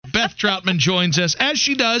Beth Troutman joins us, as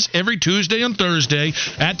she does every Tuesday and Thursday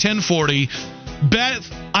at 10:40. Beth,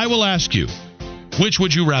 I will ask you, which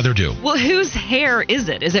would you rather do? Well, whose hair is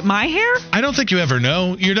it? Is it my hair? I don't think you ever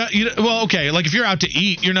know. You're not. Well, okay. Like if you're out to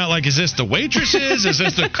eat, you're not like, is this the waitresses? Is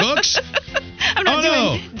this the cooks? I'm not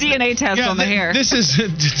doing DNA test on the hair.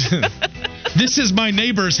 This is my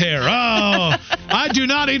neighbor's hair. Oh, I do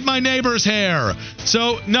not eat my neighbor's hair.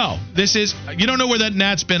 So, no, you don't know where that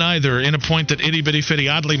gnat's been either, in a point that Itty Bitty Fitty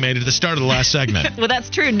oddly made at the start of the last segment. Well,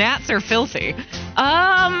 that's true. Gnats are filthy.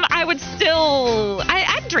 I'd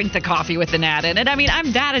drink the coffee with the gnat in it. I mean,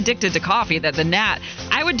 I'm that addicted to coffee that the gnat,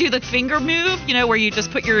 I would do the finger move, where you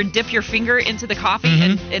just dip your finger into the coffee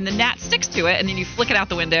and the gnat sticks to it, and then you flick it out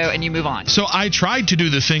the window and you move on. So I tried to do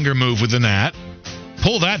the finger move with the gnat.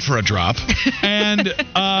 Pull that for a drop, and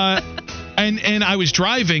I was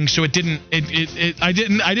driving, so it didn't. I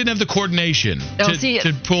didn't have the coordination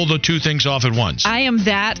to pull the two things off at once. I am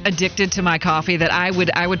that addicted to my coffee that I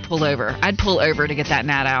would pull over. I'd pull over to get that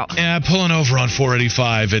gnat out. Yeah, pulling over on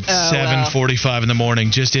 485 at 7:45 in the morning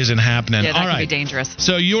just isn't happening. Yeah, that All could right. be dangerous.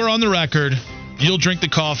 So you're on the record. You'll drink the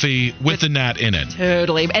coffee with the gnat in it.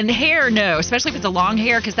 Totally. And hair, no, especially if it's a long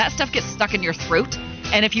hair, because that stuff gets stuck in your throat.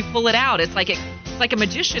 And if you pull it out, it's like a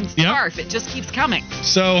magician's scarf. It just keeps coming.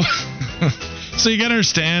 So you gotta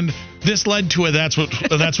understand, this led to a that's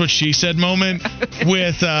what she said moment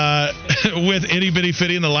with Itty Bitty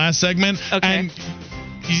Fitty in the last segment. Okay. And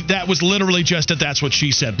that was literally just a that's what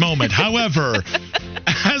she said moment. However,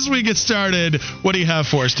 as we get started, what do you have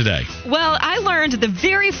for us today? Well, I learned the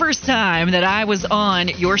very first time that I was on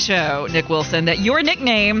your show, Nick Wilson, that your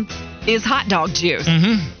nickname is Hot Dog Juice.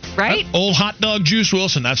 Mm-hmm. Right? Old Hot Dog Juice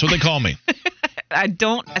Wilson. That's what they call me. I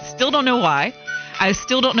still don't know why. I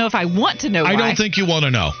still don't know if I want to know why. I don't think you want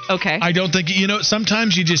to know. Okay. I don't think,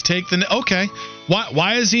 sometimes you just take okay.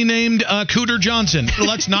 Why is he named Cooter Johnson?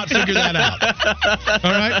 Let's not figure that out.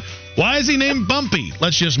 All right? Why is he named Bumpy?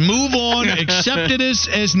 Let's just move on, accept it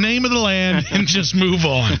as name of the land, and just move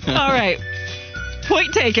on. All right.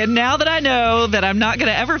 Point taken. Now that I know that I'm not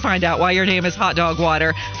going to ever find out why your name is Hot Dog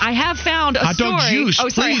Water, I have found a story. Hot Dog Juice,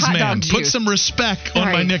 please, Hot man. Dog Put Juice. some respect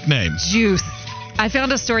on my nickname. Juice. I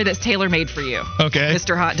found a story that's tailor-made for you. Okay.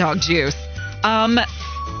 Mr. Hot Dog Juice.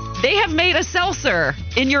 They have made a seltzer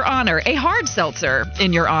in your honor, a hard seltzer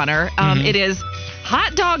in your honor. It is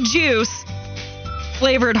Hot Dog Juice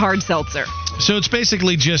flavored hard seltzer. So it's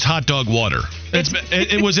basically just hot dog water.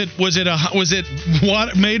 Was it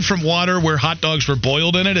water, made from water where hot dogs were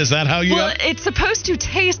boiled in it? Is that how you? Well, it's supposed to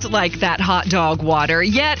taste like that hot dog water,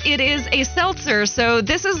 yet it is a seltzer. So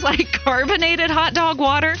this is like carbonated hot dog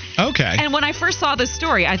water. Okay. And when I first saw this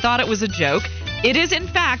story, I thought it was a joke. It is in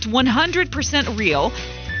fact 100% real.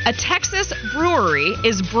 A Texas brewery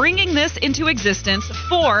is bringing this into existence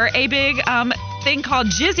for a big thing called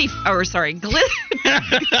Glizzy.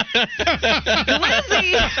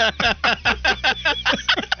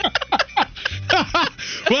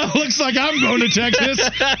 Well, looks like I'm going to Texas.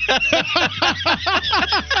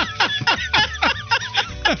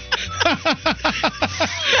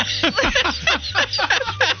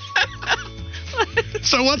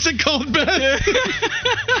 So what's it called, Beth?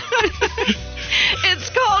 It's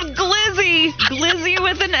called Glizzy. Glizzy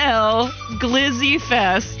with an L. Glizzy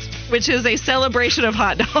Fest, which is a celebration of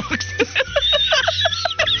hot dogs.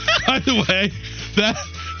 By the way, that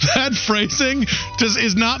phrasing just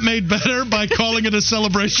is not made better by calling it a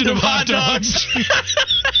celebration of hot dogs. It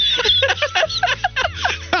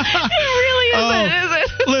really isn't, is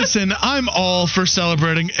it? Listen, I'm all for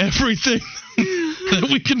celebrating everything that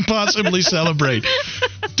we can possibly celebrate.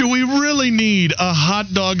 Do we really need a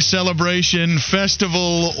hot dog celebration,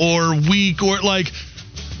 festival, or week, or like...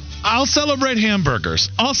 I'll celebrate hamburgers.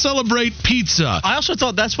 I'll celebrate pizza. I also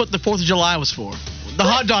thought that's what the 4th of July was for. The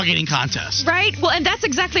hot dog eating contest. Right? Well, and that's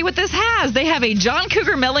exactly what this has. They have a John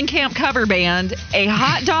Cougar Mellencamp cover band, a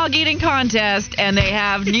hot dog eating contest, and they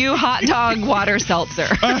have new hot dog water seltzer.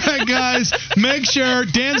 All right, guys, make sure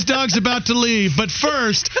Dan's dog's about to leave. But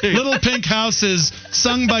first, Little Pink Houses,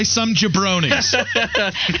 sung by some jabronis.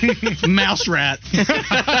 Mouse rat. Hey,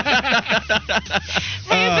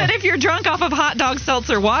 but if you're drunk off of hot dog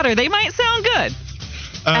seltzer water, they might sound good.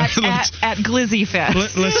 At Glizzy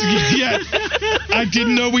Fest. I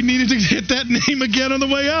didn't know we needed to hit that name again on the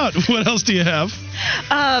way out. What else do you have?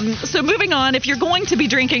 So moving on, if you're going to be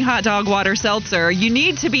drinking hot dog water seltzer, you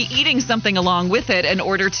need to be eating something along with it in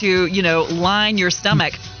order to, line your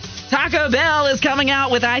stomach. Taco Bell is coming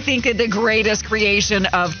out with, I think, the greatest creation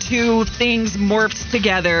of two things morphed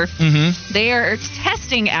together. Mm-hmm. They are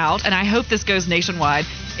testing out, and I hope this goes nationwide.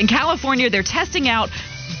 In California, they're testing out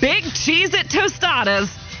Big Cheez-It Tostadas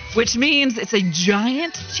which means it's a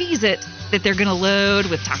giant Cheez-It that they're going to load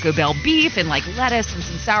with Taco Bell beef and like lettuce and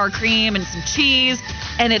some sour cream and some cheese.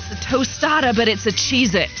 And it's a tostada, but it's a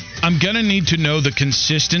Cheez-It. I'm going to need to know the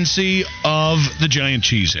consistency of the giant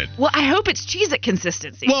Cheez-It. Well, I hope it's Cheez-It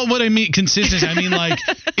consistency. Well, what I mean consistency, I mean like,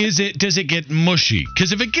 does it get mushy?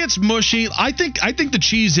 Because if it gets mushy, I think the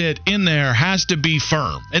Cheez-It in there has to be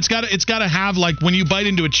firm. It's got to have, like, when you bite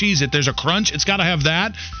into a Cheez-It, there's a crunch. It's got to have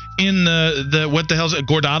that in the what the hell's it,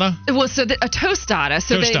 gordata? Well, so a tostada.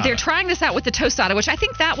 So Tostada. they're trying this out with the tostada, which I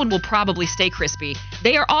think that one will probably stay crispy.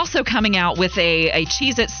 They are also coming out with a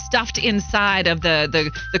Cheez-It stuffed inside of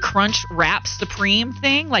the Crunch Wrap Supreme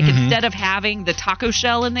thing. Like, instead of having the taco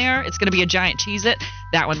shell in there, it's going to be a giant Cheez-It.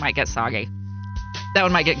 That one might get soggy. That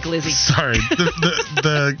one might get glizzy. Sorry,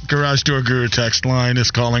 the Garage Door Guru text line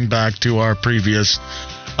is calling back to our previous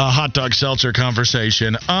hot dog seltzer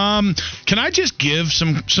conversation. Can I just give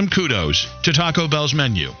some kudos to Taco Bell's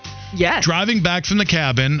menu? Yes. Driving back from the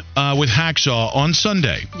cabin with Hacksaw on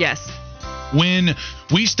Sunday. Yes. When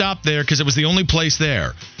we stopped there, because it was the only place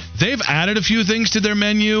there, they've added a few things to their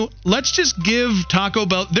menu. Let's just give Taco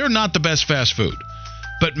Bell, they're not the best fast food.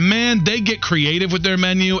 But, man, they get creative with their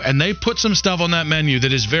menu, and they put some stuff on that menu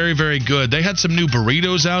that is very, very good. They had some new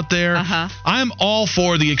burritos out there. I'm all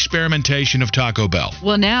for the experimentation of Taco Bell.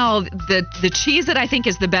 Well, now the Cheez-It, I think,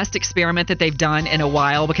 is the best experiment that they've done in a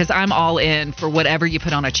while, because I'm all in for whatever you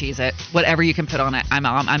put on a Cheez-It. Whatever you can put on it,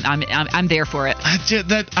 I'm there for it.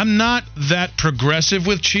 I'm not that progressive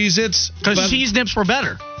with Cheez-Its. Because cheese nips were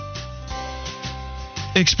better.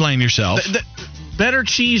 Explain yourself. The better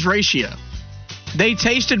cheese ratio. They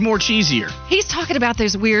tasted more cheesier. He's talking about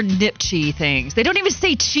those weird nip cheese things. They don't even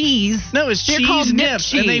say cheese. No, it's They're cheese called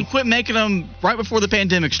nips, and they quit making them right before the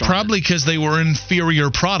pandemic started. Probably because they were inferior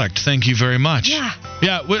product. Thank you very much. Yeah.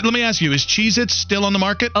 Yeah. Let me ask you: is Cheez-Its still on the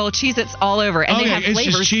market? Oh, Cheez-Its all over, and they have it's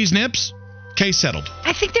flavors. just cheese nips. Case settled.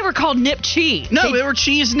 I think they were called nip cheese. No, they were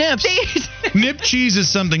cheese nips. Nip cheese is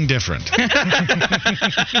something different. Usually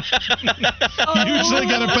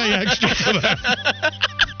got to pay extra for that.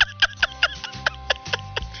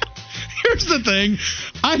 Here's the thing.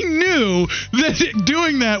 I knew that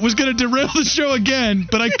doing that was going to derail the show again,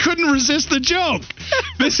 but I couldn't resist the joke.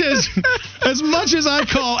 This is, as much as I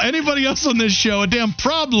call anybody else on this show a damn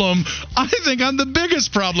problem, I think I'm the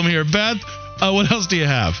biggest problem here. Beth, what else do you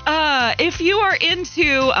have? If you are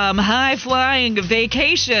into high-flying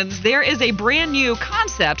vacations, there is a brand new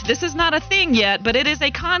concept. This is not a thing yet, but it is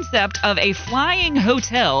a concept of a flying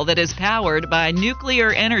hotel that is powered by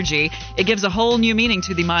nuclear energy. It gives a whole new meaning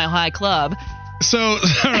to the Mile High Club. So, all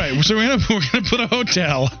right. So we're gonna put a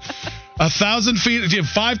hotel 1,000 feet,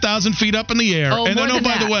 5,000 feet up in the air, and then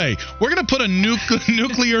by the way, we're gonna put a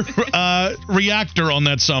nuclear reactor on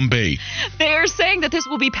that sumbee. They're saying that this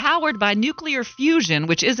will be powered by nuclear fusion,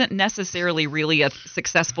 which isn't necessarily really a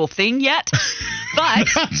successful thing yet. But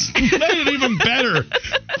that's made it even better.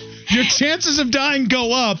 Your chances of dying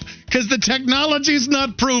go up because the technology's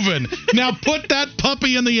not proven. Now put that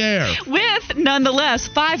puppy in the air. With, nonetheless,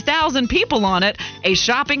 5,000 people on it, a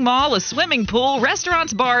shopping mall, a swimming pool,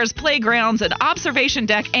 restaurants, bars, playgrounds, an observation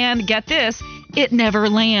deck, and get this, it never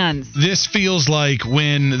lands. This feels like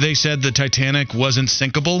when they said the Titanic wasn't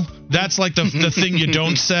sinkable. That's like the thing you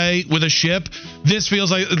don't say with a ship. This feels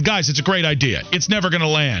like, guys, it's a great idea. It's never going to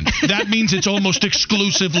land. That means it's almost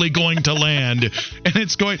exclusively going to land. And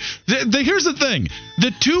it's going... Here's the thing.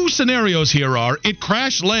 The two scenarios here are it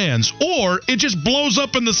crash lands or it just blows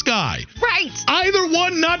up in the sky. Right. Either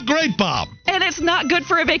one, not great, Bob. And it's not good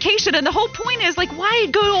for a vacation. And the whole point is, like, why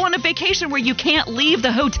go on a vacation where you can't leave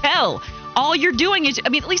the hotel? All you're doing is, I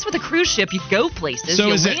mean, at least with a cruise ship, you go places.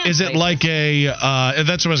 So is it like a,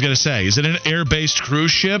 that's what I was going to say. Is it an air-based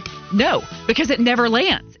cruise ship? No, because it never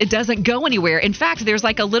lands. It doesn't go anywhere. In fact, there's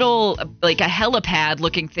like a little, like a helipad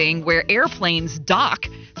looking thing where airplanes dock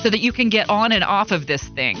so that you can get on and off of this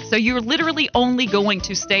thing. So you're literally only going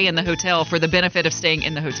to stay in the hotel for the benefit of staying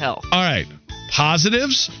in the hotel. All right.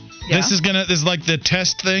 Positives? Yeah. This is like the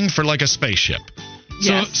test thing for like a spaceship.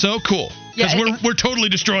 Yes. So cool. Because Yeah, we're totally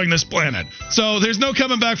destroying this planet. So there's no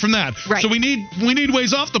coming back from that. Right. So we need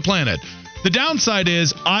ways off the planet. The downside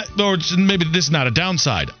is, or maybe this is not a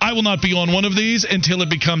downside, I will not be on one of these until it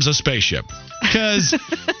becomes a spaceship. Because,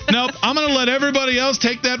 nope, I'm going to let everybody else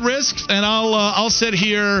take that risk, and I'll sit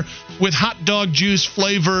here with hot dog juice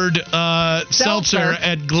flavored seltzer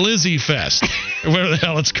at Glizzy Fest, whatever the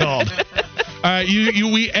hell it's called. All right,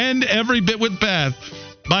 we end every bit with Beth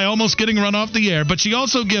by almost getting run off the air, but she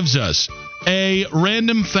also gives us a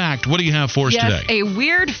random fact. What do you have for us today? A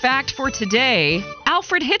weird fact for today.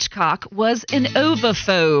 Alfred Hitchcock was an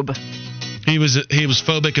ovophobe. He was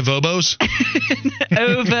phobic of oboes.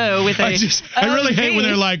 Ovo with a. I really hate when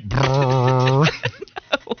they're like. Brrr.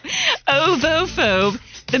 No. Ovophobe.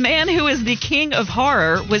 The man who is the king of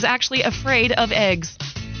horror was actually afraid of eggs.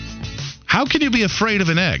 How can you be afraid of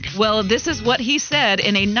an egg? Well, this is what he said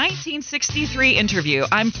in a 1963 interview.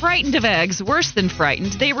 I'm frightened of eggs, worse than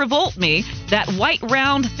frightened. They revolt me. That white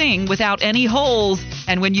round thing without any holes.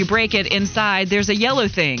 And when you break it inside, there's a yellow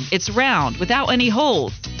thing. It's round, without any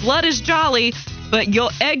holes. Blood is jolly, but your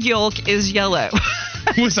egg yolk is yellow.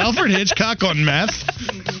 Was Alfred Hitchcock on meth?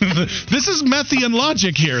 This is Methian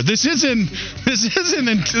logic here. This is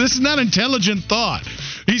not intelligent thought.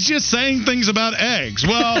 He's just saying things about eggs.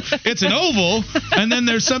 Well, it's an oval, and then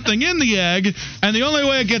there's something in the egg, and the only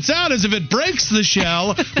way it gets out is if it breaks the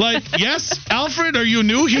shell. Like, yes, Alfred, are you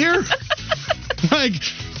new here?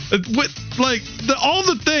 All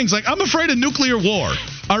the things. Like, I'm afraid of nuclear war.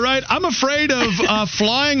 All right, I'm afraid of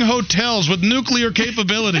flying hotels with nuclear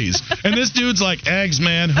capabilities, and this dude's like, eggs,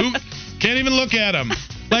 man. Who can't even look at them?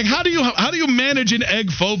 Like, how do you manage an egg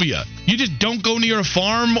phobia? You just don't go near a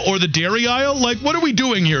farm or the dairy aisle? Like, what are we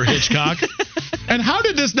doing here, Hitchcock? And how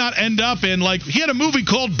did this not end up in, like, he had a movie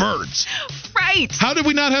called Birds. Right. How did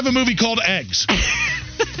we not have a movie called Eggs?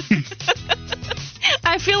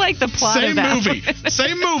 I feel like the plot of that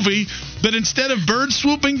Same movie, but instead of birds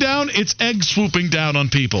swooping down, it's eggs swooping down on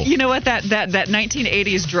people. You know what? That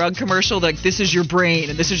 1980s drug commercial, like, this is your brain,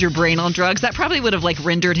 and this is your brain on drugs, that probably would have, like,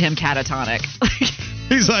 rendered him catatonic.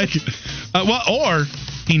 He's like, or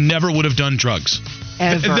he never would have done drugs.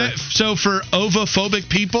 Ever. So for ovophobic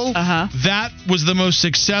people, that was the most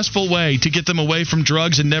successful way to get them away from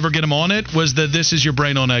drugs and never get them on it, was the this is your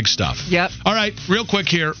brain on egg stuff. Yep. All right, real quick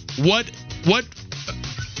here. What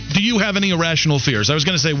do you have any irrational fears? I was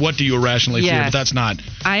going to say, what do you irrationally fear, but that's not.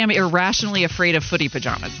 I am irrationally afraid of footy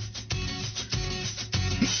pajamas.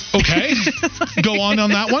 Okay. Go on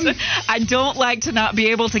that one. I don't like to not be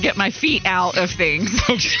able to get my feet out of things.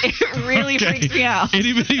 Okay. It really freaks me out.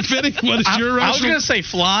 Anybody fitting? What is your irrational? I was going to say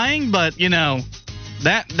flying, but,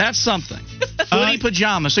 that's something. Footy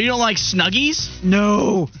pajamas. So you don't like Snuggies?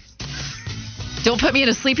 No. Don't put me in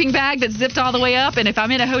a sleeping bag that's zipped all the way up, and if I'm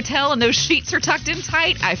in a hotel and those sheets are tucked in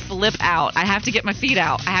tight, I flip out. I have to get my feet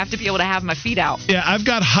out. I have to be able to have my feet out. Yeah, I've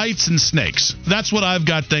got heights and snakes. That's what I've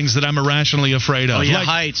got, things that I'm irrationally afraid of. Oh, yeah,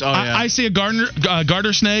 heights. Oh, yeah. I see a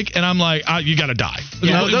garter snake, and I'm like, you got to die.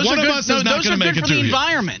 Yeah, those one are of good, us is not going to make it for through the here.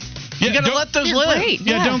 environment. Yeah, you got to let those live. Great.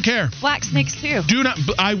 Yeah, don't care. Black snakes, too. Do not.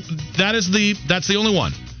 That's the only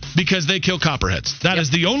one, because they kill copperheads. That is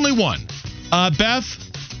the only one. Beth.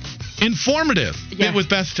 Informative bit with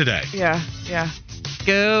Beth today. Yeah.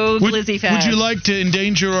 Go Glizzy Fest. Would you like to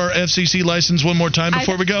endanger our FCC license one more time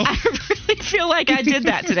before we go? I really feel like I did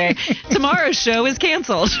that today. Tomorrow's show is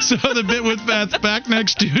canceled. So the bit with Beth back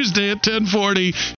next Tuesday at 10:40.